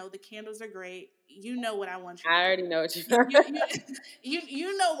flourishing. The candles are great. You know what I want you to I do. already know what you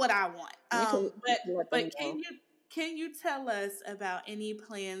You know what I want. you But can let them but know. can you tell us about any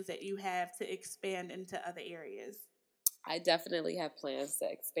plans that you have to expand into other areas? I definitely have plans to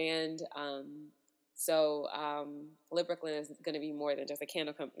expand. Lib Brooklyn is going to be more than just a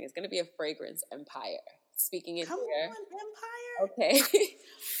candle company. It's going to be a fragrance empire. Speaking it Come here, on, okay.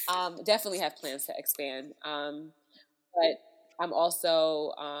 Definitely have plans to expand. But I'm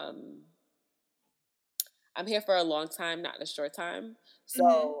also I'm here for a long time, not a short time. Empire.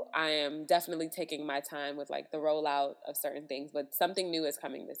 So I am definitely taking my time with like the rollout of certain things. But something new is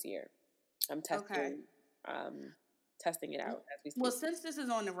coming this year. I'm Okay. um, testing it out as we Well, speak. since this is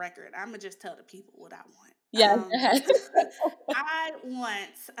on the record, I'm gonna just tell the people what I want. Yeah, go ahead. I want,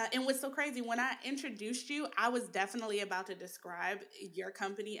 and what's so crazy, when I introduced you, I was definitely about to describe your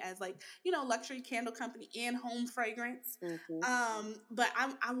company as like, luxury candle company and home fragrance. Hmm. But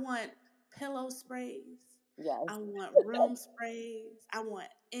I want pillow sprays. Yes. I want room sprays. I want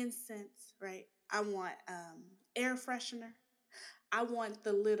incense, right? I want air freshener. I want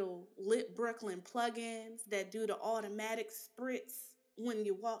the little Lit Brooklyn plugins that do the automatic spritz when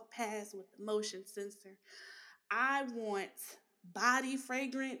you walk past with the motion sensor. I want body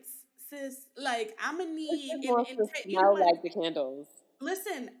fragrance, sis. Like I'm gonna It need just and, wants and to ta- you know smell what? like the candles.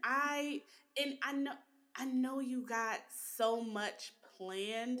 Listen, I know you got so much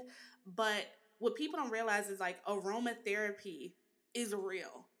planned, but what people don't realize is like aromatherapy is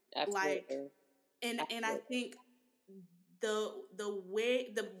real. Like, Absolutely. and I Absolutely. think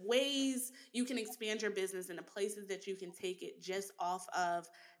the ways you can expand your business and the places that you can take it just off of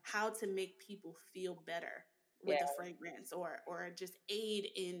how to make people feel better Yeah. with a fragrance or just aid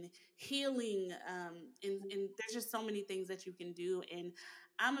in healing, and there's just so many things that you can do, and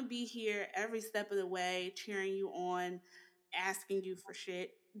I'm gonna be here every step of the way cheering you on, asking you for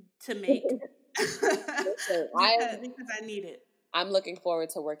shit to make Listen, because I need it. I'm looking forward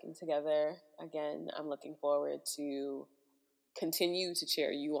to working together again. I'm looking forward to continue to cheer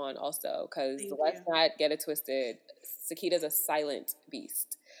you on also because Thank let's you. not get it twisted. Sakita's a silent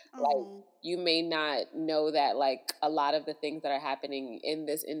beast. Like, Oh, you may not know that like a lot of the things that are happening in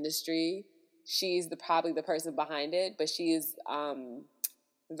this industry, she's probably the person behind it, but she is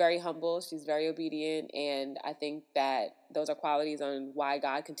very humble, she's very obedient, and I think that those are qualities on why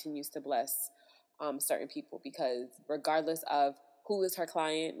God continues to bless certain people, because regardless of who is her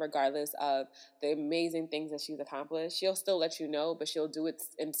client, regardless of the amazing things that she's accomplished, she'll still let you know, but she'll do it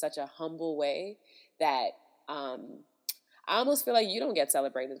in such a humble way that I almost feel like you don't get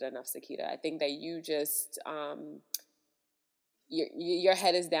celebrated enough, Sakita. I think that you just your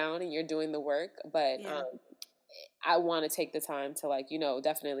head is down and you're doing the work, but yeah. I want to take the time to like,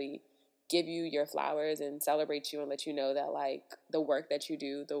 definitely give you your flowers and celebrate you and let you know that like the work that you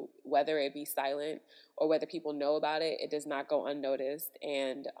do, whether it be silent or whether people know about it, it does not go unnoticed.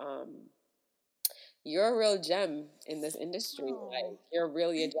 And you're a real gem in this industry. Oh, Like, you're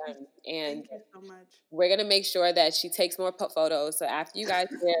really a thank you. gem. And Thank you so much. we're gonna make sure that she takes more photos. So after you guys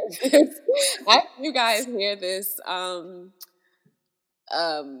hear this, after you guys hear this,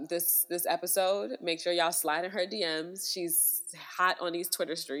 this episode, make sure y'all slide in her DMs. She's hot on these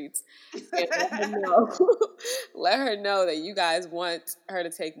Twitter streets, and let her know let her know that you guys want her to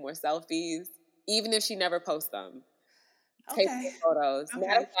take more selfies, even if she never posts them. Take Okay. more photos. Matter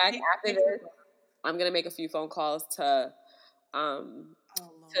Okay. of fact, after Take some this, photos. I'm gonna make a few phone calls to um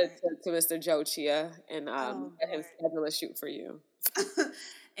Oh Lord. to Mr. Joe Chia and Oh let him Lord. schedule a shoot for you.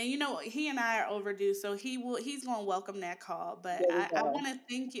 And he and I are overdue, so he's going to welcome that call. But There we I go. want to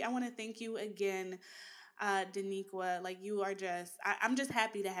thank you. I want to thank you again, Denequa. Like you are just. I'm just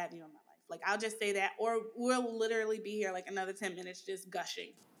happy to have you in my life. Like I'll just say that, or we'll literally be here like another 10 minutes just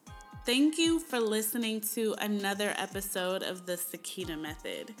gushing. Thank you for listening to another episode of the Sakita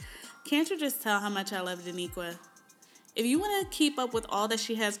Method. Can't you just tell how much I love Denequa? If you want to keep up with all that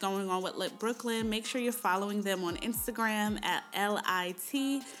she has going on with Lit Brooklyn, make sure you're following them on Instagram at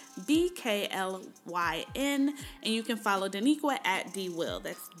LITBKLYN, and you can follow Denequa at DWill.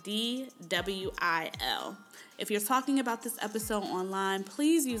 That's DWIL. If you're talking about this episode online,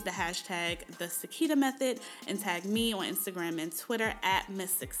 please use the hashtag #TheSakita and tag me on Instagram and Twitter at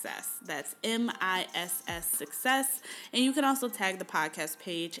Miss Success. That's MISS Success. And you can also tag the podcast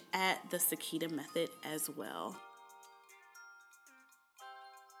page at The Sakita Method as well.